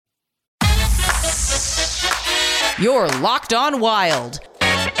You're Locked On Wild.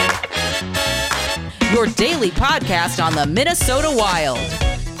 Your daily podcast on the Minnesota Wild.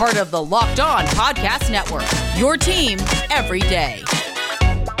 Part of the Locked On Podcast Network. Your team every day.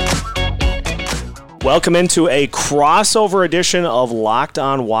 Welcome into a crossover edition of Locked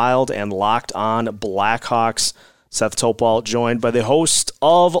On Wild and Locked On Blackhawks. Seth Topal joined by the host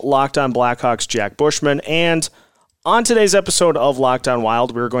of Locked On Blackhawks, Jack Bushman. And on today's episode of Locked On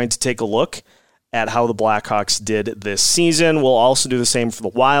Wild, we're going to take a look at how the Blackhawks did this season. We'll also do the same for the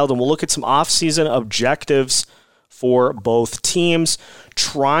Wild, and we'll look at some off-season objectives for both teams,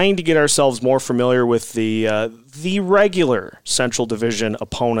 trying to get ourselves more familiar with the regular Central Division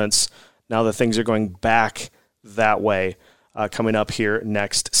opponents now that things are going back that way coming up here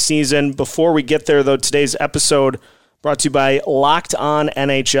next season. Before we get there, though, today's episode brought to you by Locked On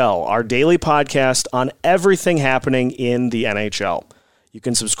NHL, our daily podcast on everything happening in the NHL. You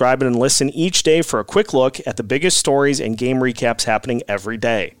can subscribe and listen each day for a quick look at the biggest stories and game recaps happening every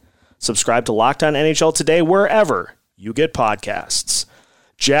day. Subscribe to Locked On NHL today wherever you get podcasts.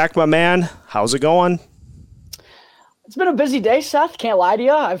 Jack, my man, how's it going? It's been a busy day, Seth. Can't lie to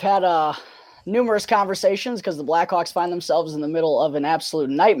you. I've had numerous conversations because the Blackhawks find themselves in the middle of an absolute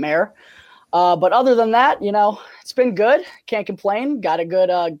nightmare. But other than that, it's been good. Can't complain. Got a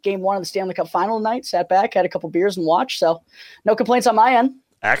good game one of the Stanley Cup final tonight. Sat back, had a couple beers and watched. So no complaints on my end.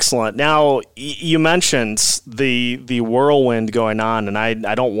 Excellent. Now, you mentioned the whirlwind going on, and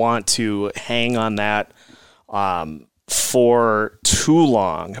I don't want to hang on that for too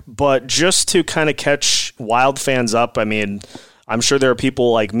long. But just to kind of catch Wild fans up, I mean, I'm sure there are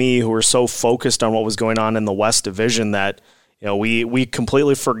people like me who are so focused on what was going on in the West Division that we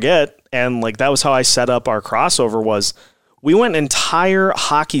completely forget. And that was how I set up our crossover. Was we went an entire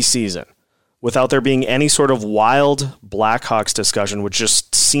hockey season without there being any sort of Wild Blackhawks discussion, which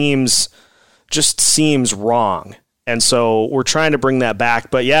just seems wrong. And so we're trying to bring that back.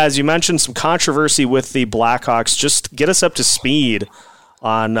 But yeah, as you mentioned, some controversy with the Blackhawks. Just get us up to speed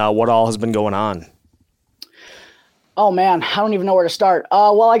on what all has been going on. Oh man, I don't even know where to start.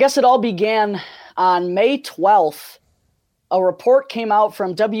 Well, I guess it all began on May 12th. A report came out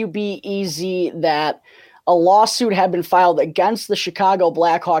from WBEZ that a lawsuit had been filed against the Chicago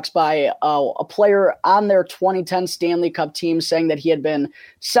Blackhawks by a player on their 2010 Stanley Cup team, saying that he had been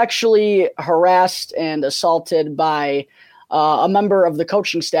sexually harassed and assaulted by a member of the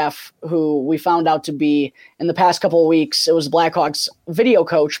coaching staff who we found out to be, in the past couple of weeks, it was Blackhawks video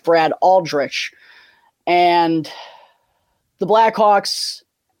coach, Brad Aldrich. And the Blackhawks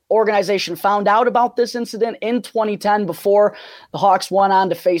organization found out about this incident in 2010 before the Hawks went on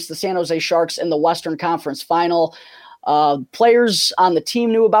to face the San Jose Sharks in the Western Conference Final. Players on the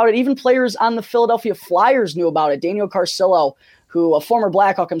team knew about it. Even players on the Philadelphia Flyers knew about it. Daniel Carcillo, who a former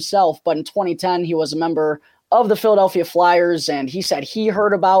Blackhawk himself, but in 2010 he was a member of the Philadelphia Flyers, and he said he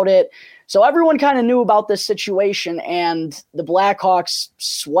heard about it. So everyone kind of knew about this situation, and the Blackhawks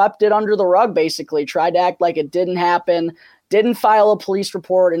swept it under the rug, basically, tried to act like it didn't happen, didn't file a police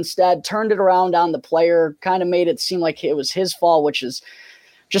report, instead turned it around on the player, kind of made it seem like it was his fault, which is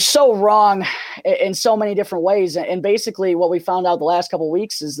just so wrong in so many different ways. And basically what we found out the last couple of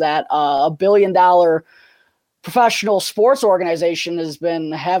weeks is that $1 billion professional sports organization has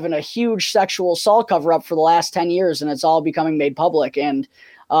been having a huge sexual assault cover-up for the last 10 years, and it's all becoming made public. And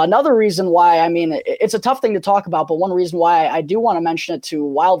another reason why, I mean, it's a tough thing to talk about, but one reason why I do want to mention it to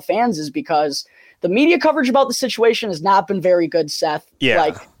Wild fans is because the media coverage about the situation has not been very good, Seth.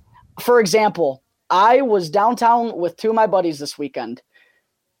 Yeah. For example, I was downtown with two of my buddies this weekend,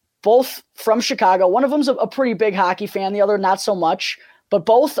 both from Chicago. One of them's a pretty big hockey fan, the other not so much, but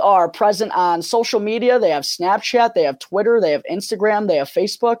both are present on social media. They have Snapchat, they have Twitter, they have Instagram, they have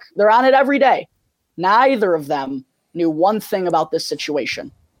Facebook. They're on it every day. Neither of them knew one thing about this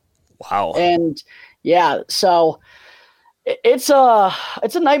situation. Wow. And yeah, so it's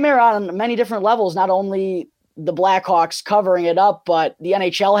a nightmare on many different levels. Not only the Blackhawks covering it up, but the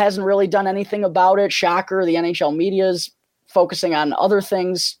NHL hasn't really done anything about it. Shocker, the NHL media is focusing on other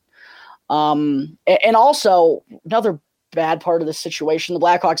things. And also, another bad part of the situation, the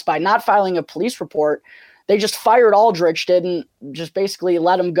Blackhawks, by not filing a police report, they just fired Aldrich, didn't just basically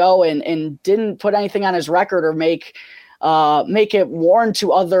let him go and didn't put anything on his record or make it warn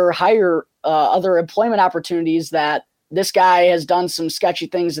to other employment opportunities that this guy has done some sketchy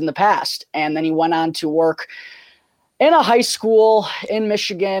things in the past. And then he went on to work in a high school in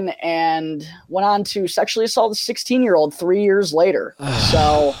Michigan and went on to sexually assault a 16-year-old 3 years later.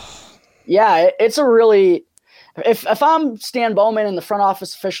 So yeah, it's a really, if I'm Stan Bowman and the front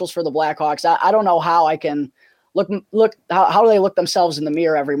office officials for the Blackhawks, I don't know how I can how do they look themselves in the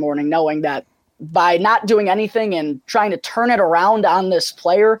mirror every morning knowing that by not doing anything and trying to turn it around on this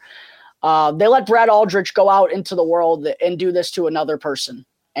player. They let Brad Aldrich go out into the world and do this to another person.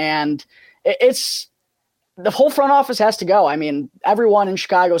 And it's the whole front office has to go. I mean, everyone in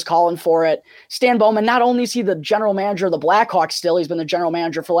Chicago is calling for it. Stan Bowman, not only is he the general manager of the Blackhawks still, he's been the general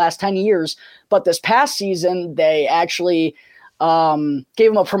manager for the last 10 years, but this past season, they actually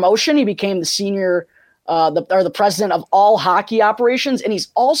gave him a promotion. He became the senior the president of all hockey operations, and he's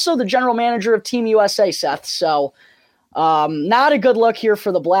also the general manager of Team USA, Seth. So not a good look here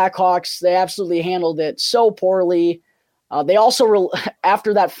for the Blackhawks. They absolutely handled it so poorly. They also,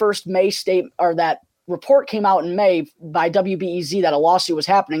 after that first May that report came out in May by WBEZ that a lawsuit was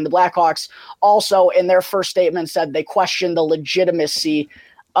happening, the Blackhawks also in their first statement said they questioned the legitimacy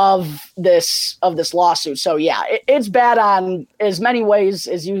of this lawsuit. So yeah, it's bad on as many ways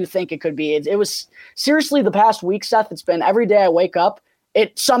as you think it could be. It was seriously the past week, Seth. It's been every day I wake up,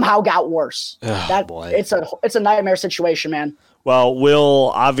 it somehow got worse. Boy. It's a nightmare situation, man. Well,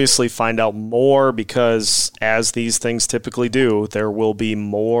 we'll obviously find out more because, as these things typically do, there will be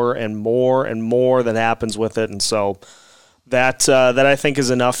more and more and more that happens with it. And so that I think is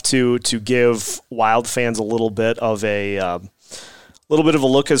enough to give Wild fans a little bit of a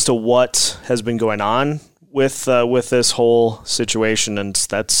look as to what has been going on with this whole situation, and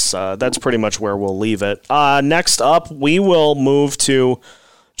that's pretty much where we'll leave it. Next up, we will move to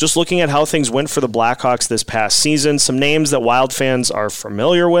just looking at how things went for the Blackhawks this past season. Some names that Wild fans are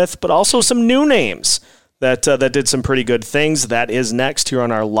familiar with, but also some new names that did some pretty good things. That is next here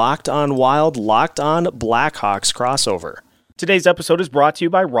on our Locked On Wild, Locked On Blackhawks crossover. Today's episode is brought to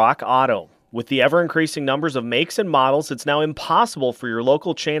you by Rock Auto. With the ever-increasing numbers of makes and models, it's now impossible for your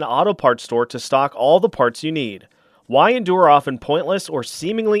local chain auto parts store to stock all the parts you need. Why endure often pointless or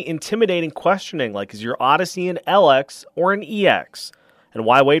seemingly intimidating questioning like is your Odyssey an LX or an EX? And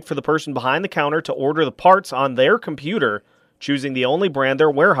why wait for the person behind the counter to order the parts on their computer, choosing the only brand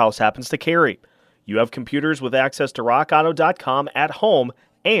their warehouse happens to carry? You have computers with access to rockauto.com at home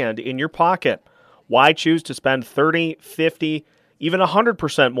and in your pocket. Why choose to spend 30, 50, even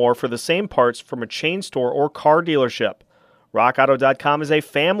 100% more for the same parts from a chain store or car dealership? RockAuto.com is a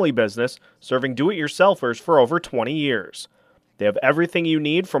family business serving do-it-yourselfers for over 20 years. They have everything you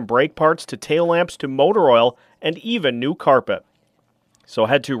need from brake parts to tail lamps to motor oil and even new carpet. So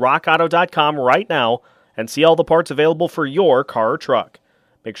head to RockAuto.com right now and see all the parts available for your car or truck.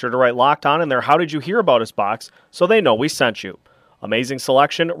 Make sure to write Locked On in their How Did You Hear About Us box so they know we sent you. Amazing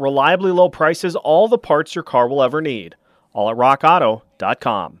selection, reliably low prices, all the parts your car will ever need. All at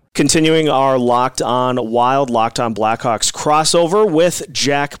RockAuto.com. Continuing our Locked On Wild, Locked On Blackhawks crossover with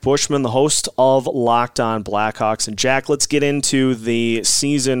Jack Bushman, the host of Locked On Blackhawks. And Jack, let's get into the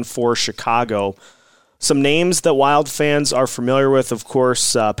season for Chicago. Some names that Wild fans are familiar with, of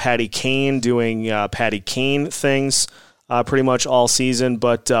course, Patty Kane doing Patty Kane things pretty much all season,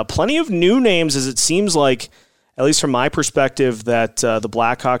 but plenty of new names as it seems like, at least from my perspective, that the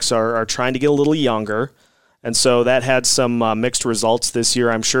Blackhawks are trying to get a little younger. And so that had some mixed results this year,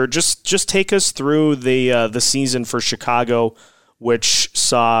 I'm sure. Just take us through the season for Chicago, which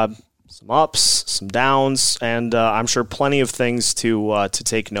saw some ups, some downs, and I'm sure plenty of things to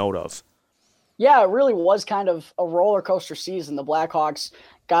take note of. Yeah, it really was kind of a roller coaster season. The Blackhawks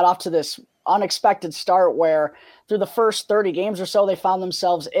got off to this unexpected start where through the first 30 games or so, they found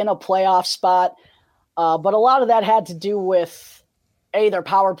themselves in a playoff spot. But a lot of that had to do with, their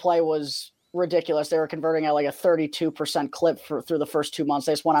power play was ridiculous. They were converting at like a 32% clip through the first 2 months.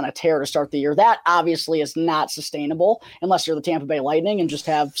 They just went on a tear to start the year. That obviously is not sustainable unless you're the Tampa Bay Lightning and just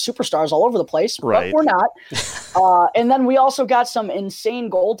have superstars all over the place. Right. But we're not. And then we also got some insane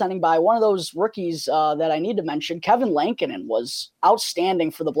goaltending by one of those rookies that I need to mention. Kevin Lankinen was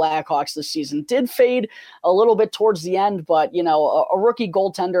outstanding for the Blackhawks this season. Did fade a little bit towards the end, but a rookie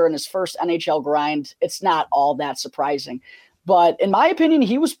goaltender in his first NHL grind, it's not all that surprising. But in my opinion,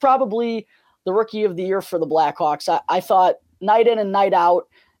 he was probably the rookie of the year for the Blackhawks. I thought night in and night out,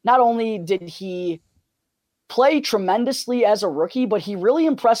 not only did he play tremendously as a rookie, but he really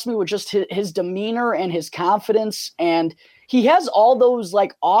impressed me with just his demeanor and his confidence. And he has all those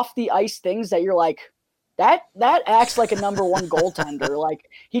like off the ice things that you're like, that acts like a number one goaltender.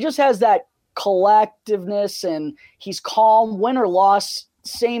 Like he just has that collectiveness and he's calm, win or loss,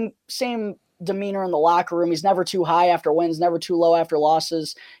 same demeanor in the locker room. He's never too high after wins, never too low after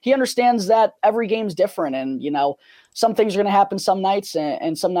losses. He understands that every game's different. And, some things are going to happen some nights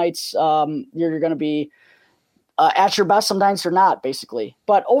and some nights you're going to be at your best. Sometimes you're not, basically.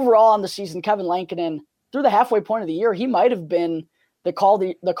 But overall on the season, Kevin Lankinen, through the halfway point of the year, he might have been the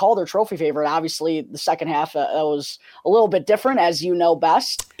Calder Trophy favorite. Obviously, the second half was a little bit different, as you know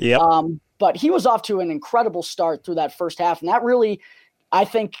best. Yep. But he was off to an incredible start through that first half. And that really, I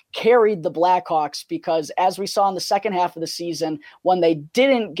think, carried the Blackhawks, because as we saw in the second half of the season, when they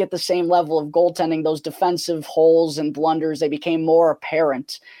didn't get the same level of goaltending, those defensive holes and blunders, they became more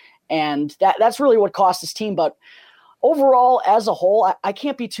apparent. And that's really what cost this team. But overall, as a whole, I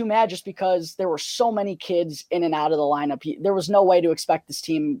can't be too mad, just because there were so many kids in and out of the lineup. There was no way to expect this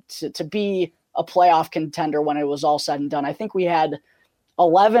team to be a playoff contender when it was all said and done. I think we had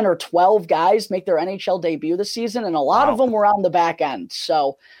 11 or 12 guys make their NHL debut this season, and a lot of them were on the back end.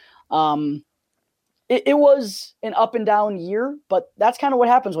 So it was an up and down year, but that's kind of what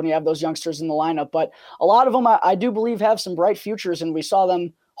happens when you have those youngsters in the lineup. But a lot of them, I do believe, have some bright futures, and we saw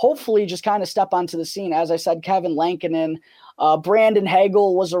them hopefully just kind of step onto the scene. As I said, Kevin Lankinen, Brandon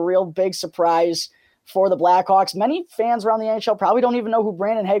Hagel was a real big surprise for the Blackhawks. Many fans around the NHL probably don't even know who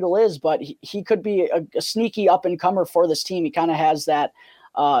Brandon Hagel is, but he could be a sneaky up-and-comer for this team. He kind of has that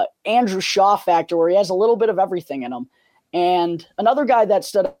Andrew Shaw factor where he has a little bit of everything in him. And another guy that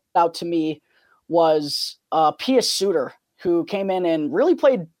stood out to me was Pius Suter, who came in and really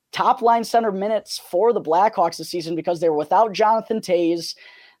played top-line center minutes for the Blackhawks this season, because they were without Jonathan Toews.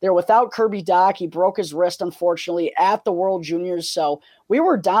 They're without Kirby Dach. He broke his wrist, unfortunately, at the World Juniors. So we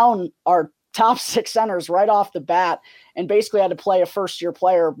were down our top 6 centers right off the bat and basically had to play a first-year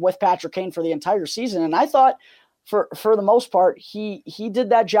player with Patrick Kane for the entire season. And I thought, for the most part, he did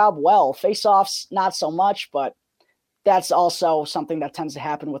that job well. Face-offs, not so much, but that's also something that tends to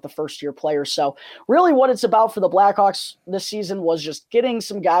happen with the first-year players. So really what it's about for the Blackhawks this season was just getting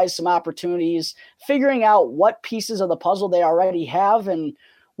some guys some opportunities, figuring out what pieces of the puzzle they already have and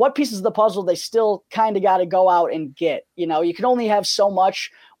what pieces of the puzzle they still kind of got to go out and get. You know, you can only have so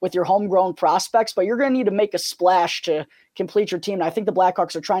much with your homegrown prospects, but you're going to need to make a splash to complete your team. And I think the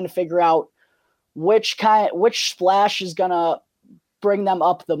Blackhawks are trying to figure out which splash is going to bring them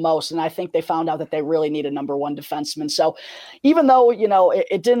up the most. And I think they found out that they really need a number one defenseman. So even though, you know,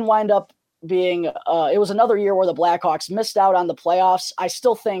 it didn't wind up being, it was another year where the Blackhawks missed out on the playoffs, I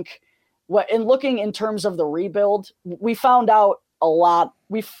still think in looking in terms of the rebuild, we found out a lot.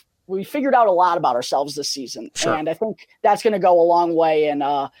 We figured out a lot about ourselves this season. Sure. And I think that's going to go a long way. And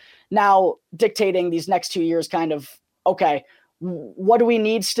now dictating these next 2 years kind of, okay, what do we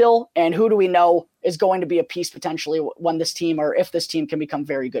need still? And who do we know is going to be a piece potentially when this team, or if this team, can become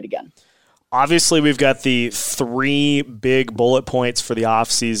very good again? Obviously, we've got the 3 big bullet points for the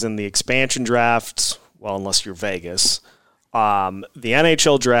offseason: the expansion draft, well, unless you're Vegas, the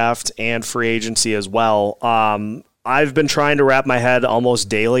NHL draft, and free agency as well. I've been trying to wrap my head almost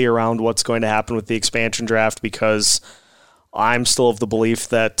daily around what's going to happen with the expansion draft, because I'm still of the belief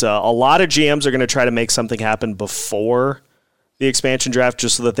that a lot of GMs are going to try to make something happen before the expansion draft,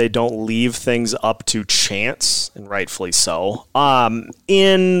 just so that they don't leave things up to chance, and rightfully so.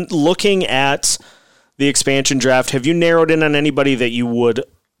 In looking at the expansion draft, have you narrowed in on anybody that you would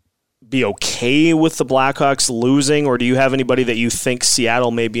be okay with the Blackhawks losing, or do you have anybody that you think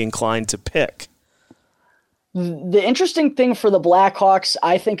Seattle may be inclined to pick? The interesting thing for the Blackhawks,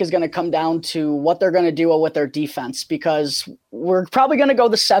 I think, is going to come down to what they're going to do with their defense, because we're probably going to go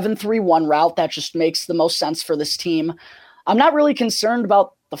the 7-3-1 route. That just makes the most sense for this team. I'm not really concerned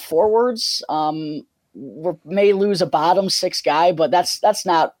about the forwards. We may lose a bottom 6 guy, but that's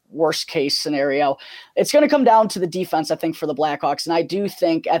not worst case scenario. It's going to come down to the defense, I think, for the Blackhawks. And I do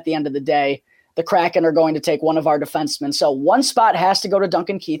think at the end of the day, the Kraken are going to take one of our defensemen. So one spot has to go to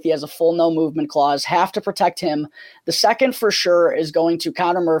Duncan Keith. He has a full no movement clause, have to protect him. The second for sure is going to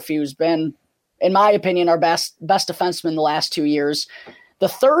Connor Murphy, who's been, in my opinion, our best defenseman the last 2 years. The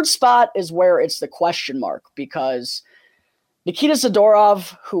third spot is where it's the question mark, because Nikita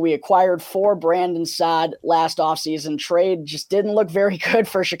Zadorov, who we acquired for Brandon Saad last offseason trade, just didn't look very good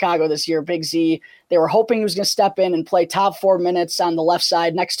for Chicago this year. Big Z, they were hoping he was going to step in and play top 4 minutes on the left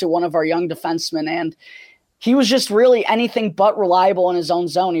side next to one of our young defensemen, and he was just really anything but reliable in his own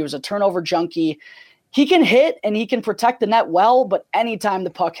zone. He was a turnover junkie. He can hit and he can protect the net well, but anytime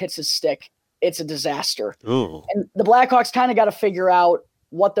the puck hits his stick, it's a disaster. Ooh. And the Blackhawks kind of got to figure out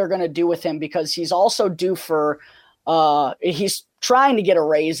what they're going to do with him, because he's also due for he's trying to get a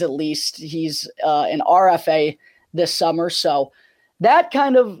raise. At least he's an RFA this summer. So that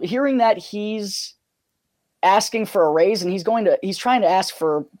kind of hearing that he's asking for a raise, and he's trying to ask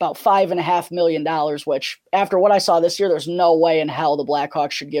for about $5.5 million, which after what I saw this year, there's no way in hell the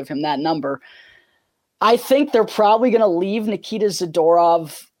Blackhawks should give him that number. I think they're probably going to leave Nikita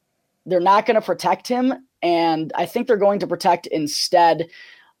Zadorov. They're not going to protect him. And I think they're going to protect instead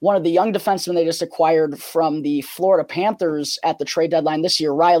one of the young defensemen they just acquired from the Florida Panthers at the trade deadline this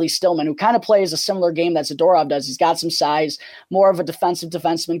year, Riley Stillman, who kind of plays a similar game that Zadorov does. He's got some size, more of a defensive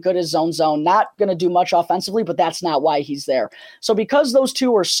defenseman, good as zone, not going to do much offensively, but that's not why he's there. So because those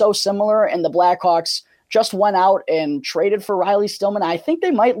two are so similar and the Blackhawks just went out and traded for Riley Stillman, I think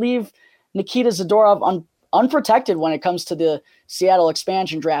they might leave Nikita Zadorov unprotected when it comes to the Seattle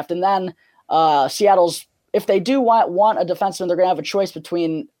expansion draft. And then Seattle's, if they do want a defenseman, they're going to have a choice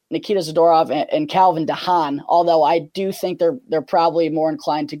between Nikita Zadorov and Calvin DeHaan, although I do think they're probably more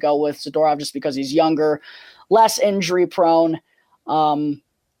inclined to go with Zadorov just because he's younger, less injury prone.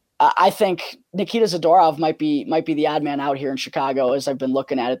 I think Nikita Zadorov might be the odd man out here in Chicago as I've been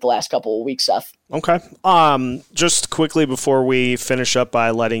looking at it the last couple of weeks, Seth. Okay. Just quickly before we finish up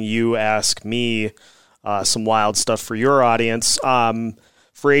by letting you ask me some wild stuff for your audience,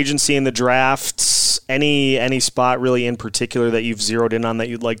 free agency in the drafts, any spot really in particular that you've zeroed in on that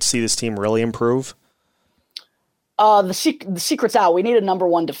you'd like to see this team really improve? The secret's out. We need a number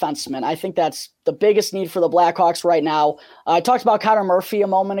one defenseman. I think that's the biggest need for the Blackhawks right now. I talked about Connor Murphy a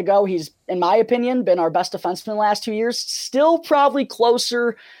moment ago. He's, in my opinion, been our best defenseman the last 2 years. Still probably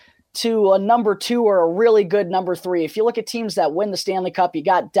closer to a number two or a really good number three. If you look at teams that win the Stanley Cup, you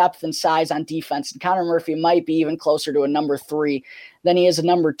got depth and size on defense, and Connor Murphy might be even closer to a number three than he is a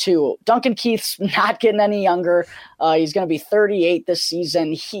number two. Duncan Keith's not getting any younger. He's going to be 38 this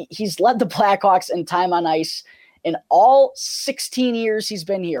season. He's led the Blackhawks in time on ice in all 16 years he's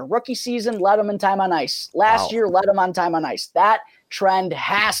been here. Rookie season, led him in time on ice. Last year, led him on time on ice. That trend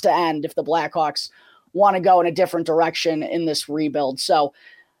has to end if the Blackhawks want to go in a different direction in this rebuild. So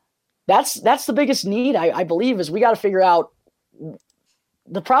that's the biggest need, I believe, is we got to figure out.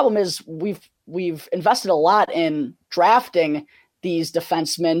 The problem is we've invested a lot in drafting these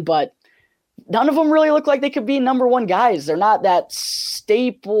defensemen, but none of them really look like they could be number one guys. They're not that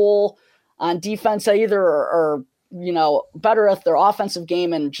staple on defense either, or better at their offensive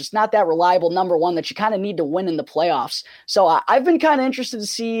game and just not that reliable number one that you kind of need to win in the playoffs. So I've been kind of interested to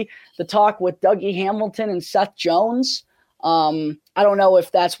see the talk with Dougie Hamilton and Seth Jones. I don't know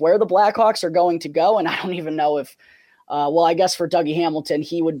if that's where the Blackhawks are going to go. And I don't even know if, I guess for Dougie Hamilton,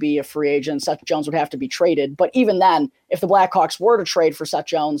 he would be a free agent. Seth Jones would have to be traded. But even then, if the Blackhawks were to trade for Seth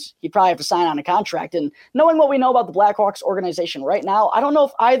Jones, he'd probably have to sign on a contract. And knowing what we know about the Blackhawks organization right now, I don't know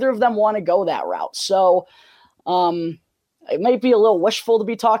if either of them want to go that route. So it might be a little wishful to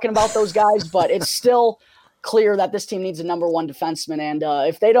be talking about those guys, but it's still clear that this team needs a number one defenseman. And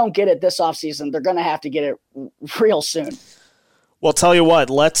if they don't get it this offseason, they're going to have to get it real soon. Well, tell you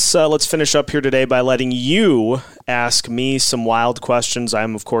what, let's finish up here today by letting you ask me some wild questions.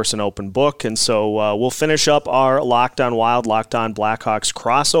 I'm, of course, an open book, and so we'll finish up our Locked On Wild, Locked On Blackhawks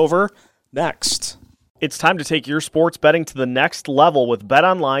crossover next. It's time to take your sports betting to the next level with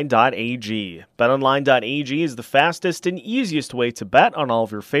BetOnline.ag. BetOnline.ag is the fastest and easiest way to bet on all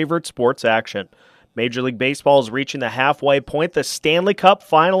of your favorite sports action. Major League Baseball is reaching the halfway point. The Stanley Cup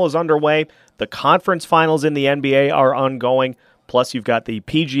final is underway. The conference finals in the NBA are ongoing. Plus, you've got the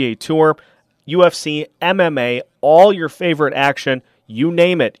PGA Tour, UFC, MMA, all your favorite action. You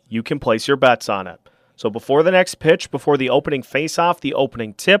name it, you can place your bets on it. So before the next pitch, before the opening faceoff, the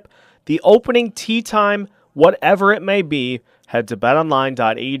opening tip, the opening tee time, whatever it may be, head to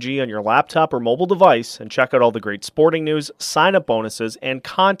betonline.ag on your laptop or mobile device and check out all the great sporting news, sign-up bonuses, and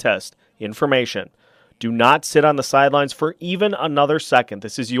contest information. Do not sit on the sidelines for even another second.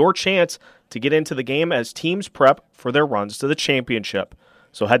 This is your chance to get into the game as teams prep for their runs to the championship.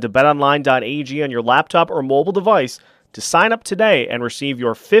 So head to betonline.ag on your laptop or mobile device to sign up today and receive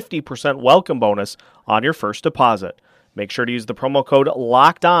your 50% welcome bonus on your first deposit. Make sure to use the promo code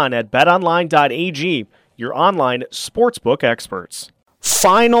LOCKEDON at betonline.ag, your online sportsbook experts.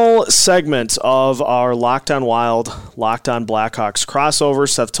 Final segment of our Locked On Wild, Locked On Blackhawks crossover.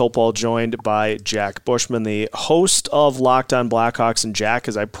 Seth Topol joined by Jack Bushman, the host of Locked On Blackhawks. And Jack,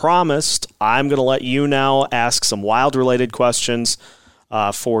 as I promised, I'm going to let you now ask some Wild-related questions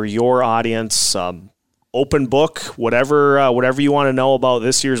for your audience. Open book, whatever you want to know about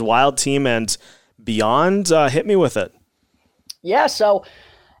this year's Wild team and beyond, hit me with it. Yeah, so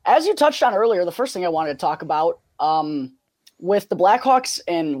as you touched on earlier, the first thing I wanted to talk about, with the Blackhawks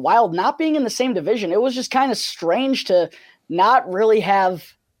and Wild not being in the same division, it was just kind of strange to not really have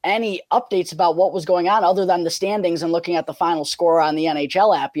any updates about what was going on other than the standings and looking at the final score on the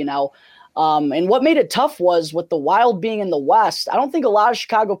NHL app, And what made it tough was with the Wild being in the West, I don't think a lot of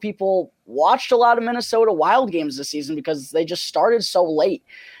Chicago people watched a lot of Minnesota Wild games this season because they just started so late.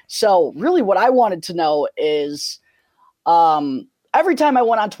 So really what I wanted to know is every time I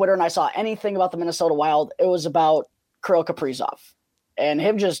went on Twitter and I saw anything about the Minnesota Wild, it was about Kirill Kaprizov. and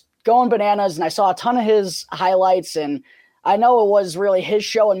him just going bananas. And I saw a ton of his highlights, and I know it was really his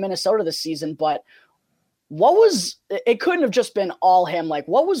show in Minnesota this season, but it couldn't have just been all him. Like,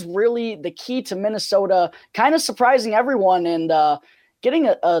 what was really the key to Minnesota kind of surprising everyone and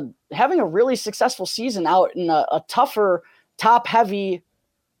getting having a really successful season out in a tougher, top heavy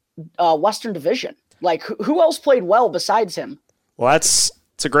Western Division? Like, who else played well besides him? Well, it's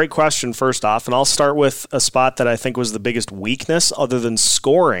a great question, first off, and I'll start with a spot that I think was the biggest weakness other than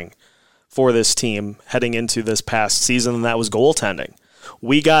scoring for this team heading into this past season, and that was goaltending.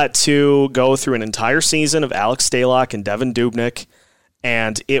 We got to go through an entire season of Alex Stalock and Devin Dubnyk,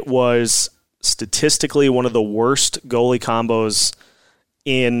 and it was statistically one of the worst goalie combos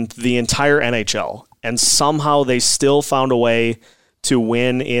in the entire NHL, and somehow they still found a way to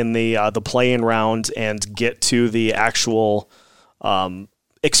win in the play-in round and get to the actual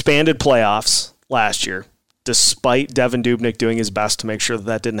expanded playoffs last year, despite Devin Dubnyk doing his best to make sure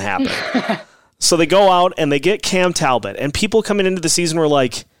that didn't happen. So they go out and they get Cam Talbot, and people coming into the season were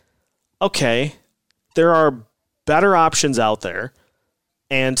like, okay, there are better options out there,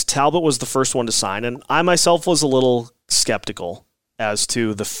 and Talbot was the first one to sign, and I myself was a little skeptical as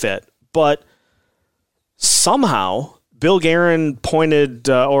to the fit, but somehow Bill Guerin pointed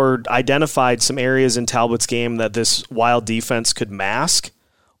or identified some areas in Talbot's game that this Wild defense could mask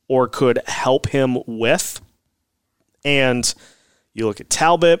or could help him with. And you look at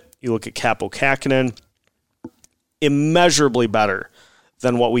Talbot, you look at Kaapo Kähkönen, immeasurably better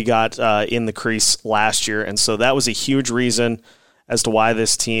than what we got in the crease last year. And so that was a huge reason as to why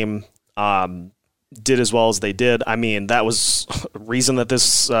this team did as well as they did. I mean, that was a reason that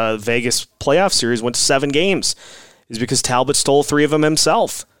this Vegas playoff series went to 7 games, is because Talbot stole 3 of them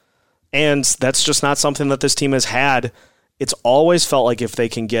himself. And that's just not something that this team has had. It's always felt like if they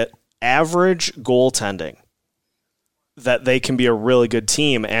can get average goaltending, that they can be a really good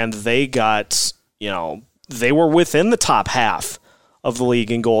team. And they got, they were within the top half of the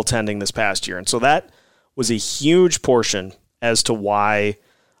league in goaltending this past year. And so that was a huge portion as to why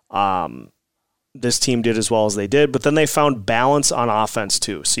this team did as well as they did. But then they found balance on offense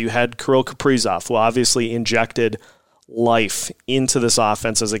too. So you had Kirill Kaprizov, who obviously injected life into this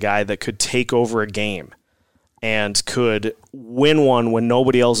offense as a guy that could take over a game and could win one when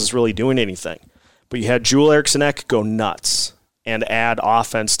nobody else is really doing anything. But you had Joel Eriksson Ek go nuts and add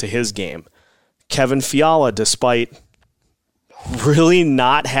offense to his game. Kevin Fiala, despite really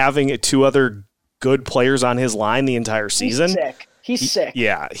not having 2 other good players on his line the entire season. He's sick.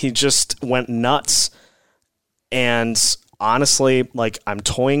 Yeah, he just went nuts. And honestly, I'm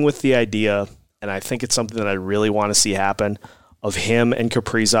toying with the idea, and I think it's something that I really want to see happen, of him and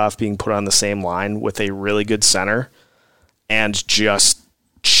Kaprizov being put on the same line with a really good center and just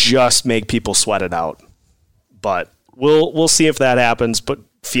make people sweat it out. But we'll see if that happens. But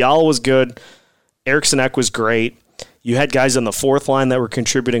Fiala was good. Eriksson Ek was great. You had guys on the 4th line that were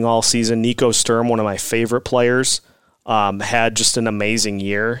contributing all season. Nico Sturm, one of my favorite players, had just an amazing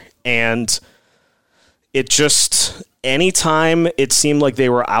year. And it just, anytime it seemed like they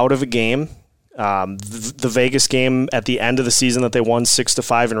were out of a game, the Vegas game at the end of the season that they won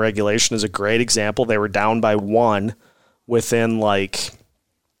 6-5 in regulation is a great example. They were down by 1 within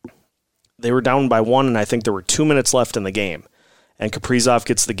they were down by 1, and I think there were 2 minutes left in the game. And Kaprizov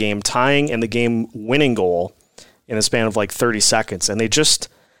gets the game tying and the game winning goal in a span of 30 seconds. And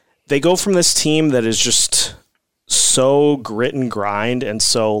they go from this team that is just so grit and grind and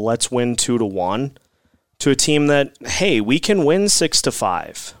so let's win 2-1 to a team that, hey, we can win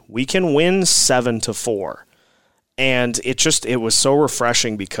 6-5. We can win 7-4. And it was so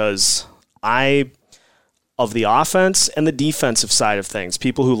refreshing because of the offense and the defensive side of things,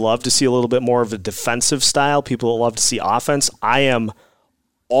 people who love to see a little bit more of a defensive style, people who love to see offense, I am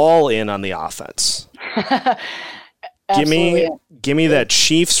all in on the offense. Give me that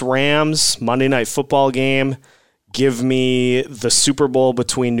Chiefs-Rams Monday Night Football game. Give me the Super Bowl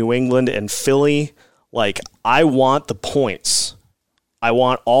between New England and Philly. I want the points. I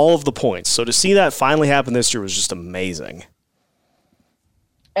want all of the points. So to see that finally happen this year was just amazing.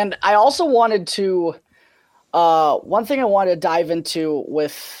 And I also wanted to, one thing I wanted to dive into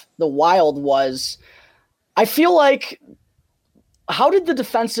with the Wild was, I feel like, how did the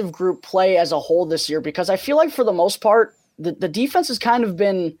defensive group play as a whole this year? Because I feel like for the most part, the defense has kind of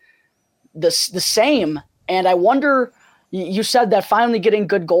been the same. And I wonder, you said that finally getting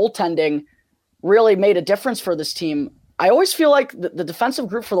good goaltending really made a difference for this team. I always feel like the defensive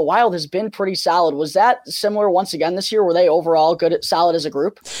group for the Wild has been pretty solid. Was that similar once again this year? Were they overall solid as a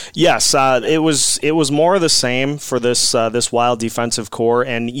group? Yes, it was more of the same for this Wild defensive core,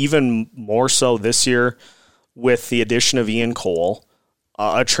 and even more so this year with the addition of Ian Cole.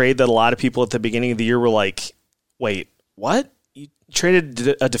 a trade that a lot of people at the beginning of the year were like, wait, what? You traded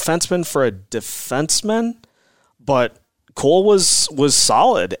a defenseman for a defenseman? But Cole was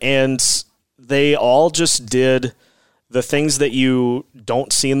solid, and they all just did the things that you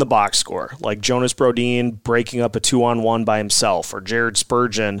don't see in the box score, like Jonas Brodin breaking up a 2-on-1 by himself, or Jared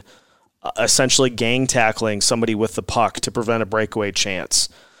Spurgeon essentially gang tackling somebody with the puck to prevent a breakaway chance.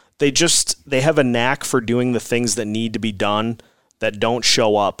 They have a knack for doing the things that need to be done that don't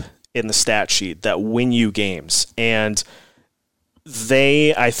show up in the stat sheet, that win you games. And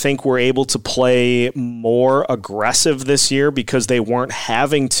they, I think, were able to play more aggressive this year because they weren't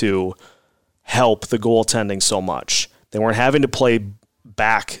having to help the goaltending so much. They weren't having to play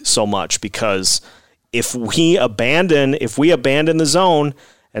back so much, because if we abandon the zone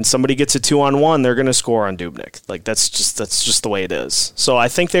and somebody gets a 2-on-1, they're going to score on Dubnyk. Like that's just the way it is. So I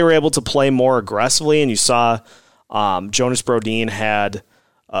think they were able to play more aggressively, and you saw Jonas Brodin had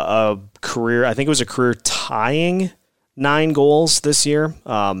a career, I think it was a career tying 9 goals this year.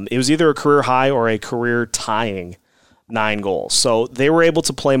 It was either a career high or a career tying 9 goals. So they were able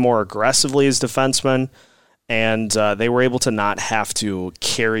to play more aggressively as defensemen, and they were able to not have to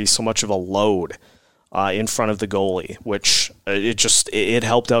carry so much of a load in front of the goalie, which it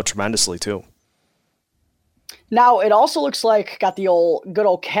helped out tremendously too. Now, it also looks like, got the good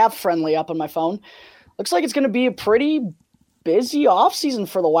old cap friendly up on my phone. Looks like it's going to be a pretty busy offseason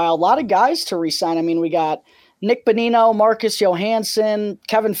for the Wild. A lot of guys to re-sign. I mean, we got Nick Bonino, Marcus Johansson,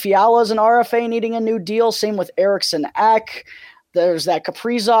 Kevin Fiala's an RFA needing a new deal. Same with Eriksson Ek. There's that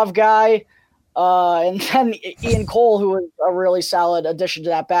Kaprizov guy. And then Ian Cole, who is a really solid addition to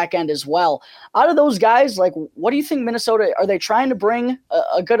that back end as well. Out of those guys, like, what do you think Minnesota, are they trying to bring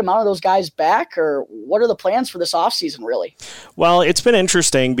a good amount of those guys back, or what are the plans for this offseason, really? Well, it's been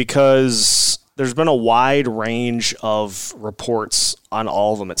interesting because there's been a wide range of reports on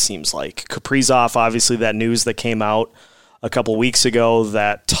all of them, it seems like. Kaprizov, obviously, that news that came out a couple weeks ago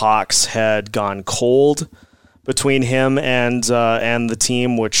that talks had gone cold between him and the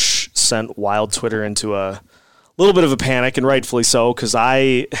team, which sent Wild Twitter into a little bit of a panic, and rightfully so, because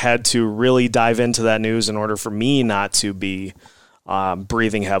I had to really dive into that news in order for me not to be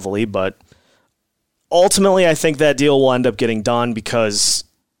breathing heavily. But ultimately, I think that deal will end up getting done because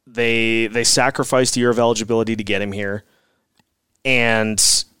they sacrificed a year of eligibility to get him here, and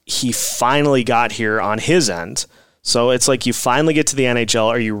he finally got here on his end. So it's like, you finally get to the NHL.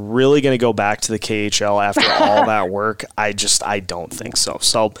 Are you really going to go back to the KHL after all that work? I don't think so.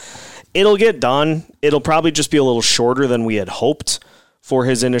 So it'll get done. It'll probably just be a little shorter than we had hoped for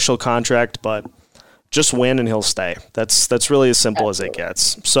his initial contract, but just win and he'll stay. That's really as simple as it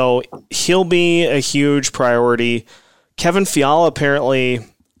gets. So he'll be a huge priority. Kevin Fiala apparently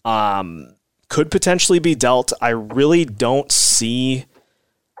could potentially be dealt. I really don't see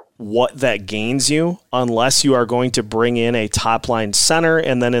what that gains you unless you are going to bring in a top-line center,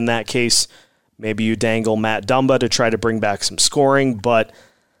 and then in that case, maybe you dangle Matt Dumba to try to bring back some scoring, but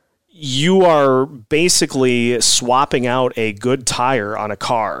you are basically swapping out a good tire on a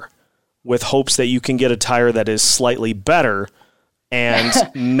car with hopes that you can get a tire that is slightly better and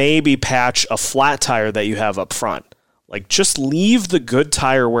maybe patch a flat tire that you have up front. Like, just leave the good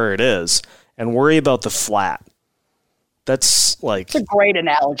tire where it is and worry about the flat. That's like, it's a great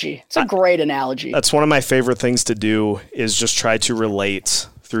analogy. That's one of my favorite things to do, is just try to relate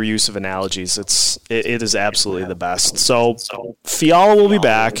through use of analogies. It is absolutely the best. So Fiala will be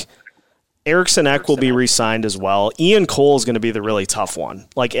back. Eriksson Ek will be re-signed as well. Ian Cole is going to be the really tough one.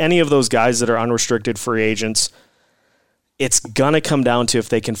 Like any of those guys that are unrestricted free agents, it's going to come down to if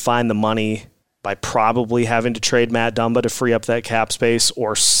they can find the money by probably having to trade Matt Dumba to free up that cap space,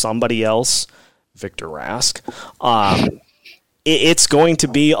 or somebody else, Victor Rask. It's going to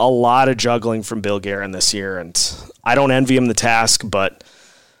be a lot of juggling from Bill Guerin this year, and I don't envy him the task, but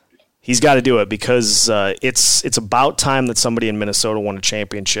he's got to do it, because it's about time that somebody in Minnesota won a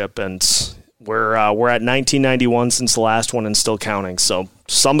championship, and we're at 1991 since the last one and still counting. So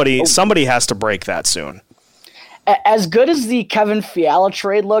somebody has to break that soon. As good as the Kevin Fiala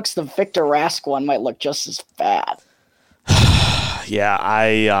trade looks, the Victor Rask one might look just as bad. Yeah,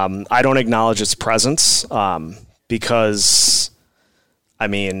 I don't acknowledge its presence because, I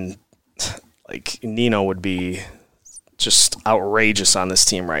mean, like, Nino would be just outrageous on this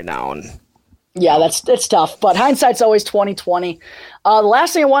team right now, and yeah, it's tough. But hindsight's always 20/20. The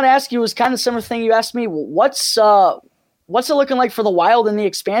last thing I want to ask you is kind of the similar thing you asked me. What's it looking like for the Wild in the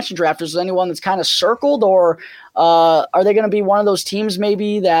expansion draft? Is there anyone that's kind of circled, or are they going to be one of those teams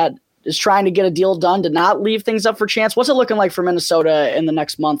maybe that is trying to get a deal done to not leave things up for chance? What's it looking like for Minnesota in the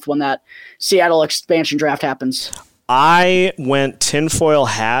next month when that Seattle expansion draft happens? I went tinfoil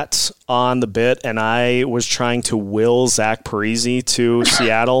hat on the bit, and I was trying to will Zach Parise to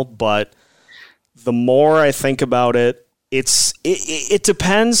Seattle, but the more I think about it, it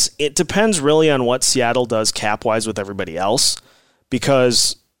depends. It depends really on what Seattle does cap-wise with everybody else,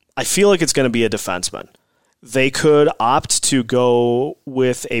 because I feel like it's going to be a defenseman. They could opt to go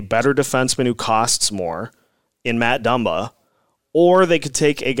with a better defenseman who costs more in Matt Dumba, or they could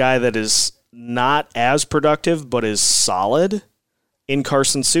take a guy that is not as productive but is solid in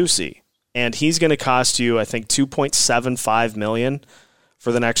Carson Soucy. And he's going to cost you, I think, $2.75 million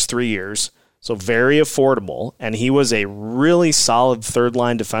for the next 3 years. So very affordable. And he was a really solid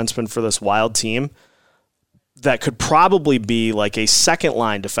third-line defenseman for this Wild team that could probably be like a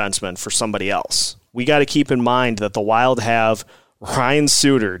second-line defenseman for somebody else. We got to keep in mind that the Wild have Ryan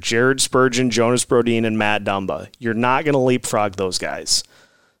Suter, Jared Spurgeon, Jonas Brodin, and Matt Dumba. You're not going to leapfrog those guys.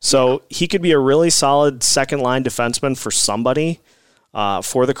 So he could be a really solid second-line defenseman for somebody,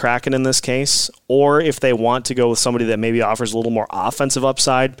 for the Kraken in this case. Or if they want to go with somebody that maybe offers a little more offensive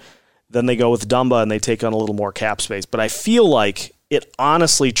upside, then they go with Dumba and they take on a little more cap space. But I feel like it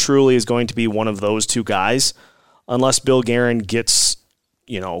honestly, truly is going to be one of those two guys, unless Bill Guerin gets,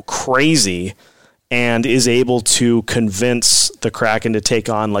 crazy and is able to convince the Kraken to take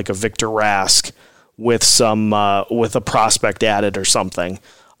on like a Victor Rask with with a prospect added or something.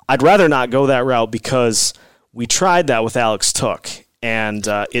 I'd rather not go that route because we tried that with Alex Took and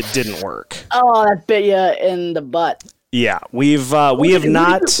it didn't work. Oh, that bit you in the butt. Yeah, we have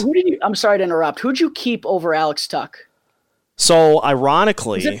not. I'm sorry to interrupt. Who'd you keep over Alex Tuck? So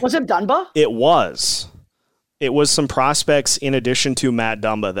ironically, was it Dunba? It was some prospects in addition to Matt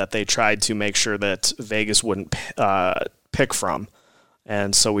Dumba that they tried to make sure that Vegas wouldn't pick from,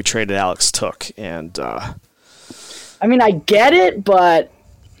 and so we traded Alex Took. And I mean, I get it, but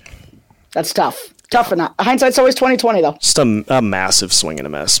that's tough. Tough enough. Hindsight's always 20/20, though. Just a massive swing and a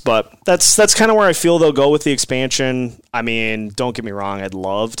miss. But that's kind of where I feel they'll go with the expansion. I mean, don't get me wrong. I'd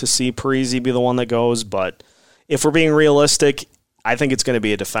love to see Parise be the one that goes. But if we're being realistic, I think it's going to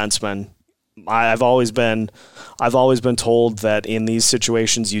be a defenseman. I've always been told that in these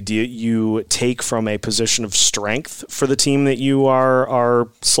situations you take from a position of strength for the team that you are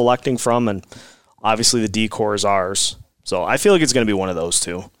selecting from. And obviously the D-core is ours. So I feel like it's going to be one of those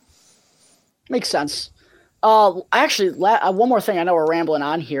two. Makes sense. Actually, one more thing. I know we're rambling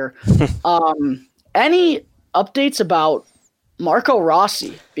on here. Any updates about Marco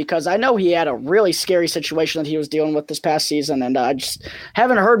Rossi? Because I know he had a really scary situation that he was dealing with this past season, and I just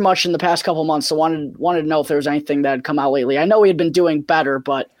haven't heard much in the past couple months. So wanted to know if there was anything that had come out lately. I know he had been doing better,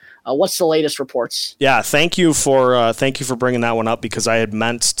 but what's the latest reports? Yeah, thank you for bringing that one up, because I had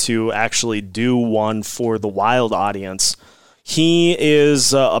meant to actually do one for the Wild audience. He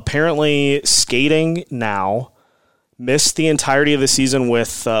is apparently skating now, missed the entirety of the season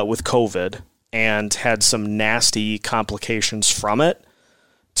with COVID, and had some nasty complications from it,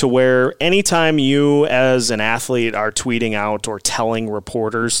 to where anytime you as an athlete are tweeting out or telling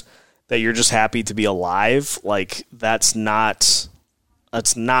reporters that you're just happy to be alive, like that's not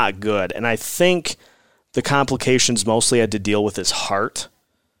good. And I think the complications mostly had to deal with his heart.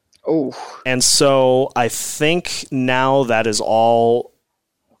 Oh. And so I think now that has all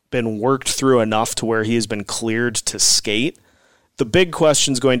been worked through enough to where he has been cleared to skate. The big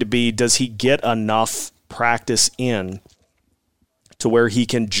question is going to be, does he get enough practice in to where he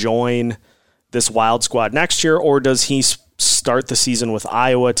can join this Wild squad next year, or does he start the season with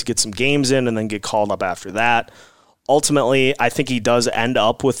Iowa to get some games in and then get called up after that? Ultimately, I think he does end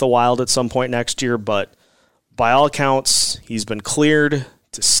up with the Wild at some point next year, but by all accounts, he's been cleared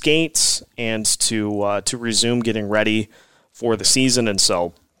to skate and to resume getting ready for the season. And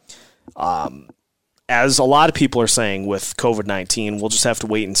so, as a lot of people are saying with COVID-19, we'll just have to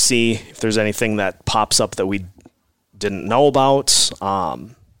wait and see if there's anything that pops up that we didn't know about.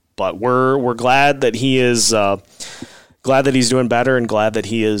 But we're glad that he is glad that he's doing better, and glad that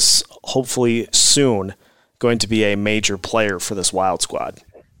he is hopefully soon going to be a major player for this Wild squad.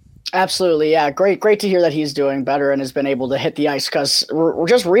 Absolutely, yeah. Great to hear that he's doing better and has been able to hit the ice, because we're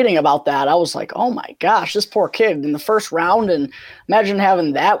just reading about that. I was like, oh my gosh, this poor kid in the first round, and imagine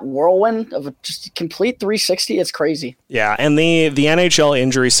having that whirlwind of just a complete 360. It's crazy. Yeah, and the NHL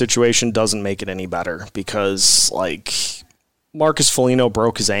injury situation doesn't make it any better, because like Marcus Foligno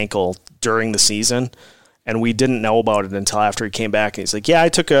broke his ankle during the season, and we didn't know about it until after he came back, and he's like, yeah, I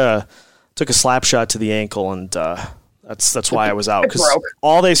took a slap shot to the ankle, and That's why I was out, because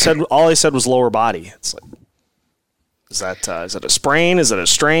all they said was lower body. It's like, is that a sprain? Is it a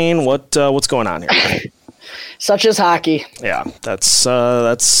strain? What's going on here? Such as hockey. Yeah, that's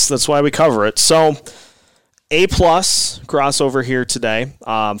why we cover it. So A+ crossover here today.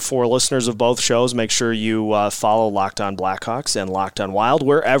 For listeners of both shows, make sure you follow Locked On Blackhawks and Locked On Wild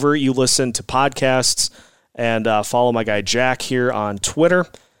wherever you listen to podcasts, and follow my guy Jack here on Twitter,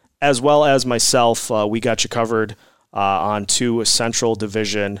 as well as myself. We got you covered on 2 Central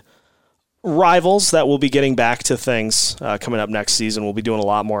Division rivals that will be getting back to things coming up next season. We'll be doing a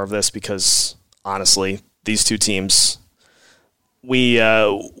lot more of this because, honestly, these 2 teams,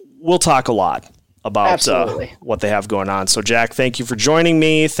 we'll talk a lot about what they have going on. So, Jack, thank you for joining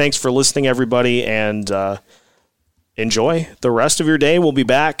me. Thanks for listening, everybody, and enjoy the rest of your day. We'll be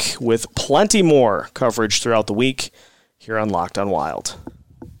back with plenty more coverage throughout the week here on Locked On Wild.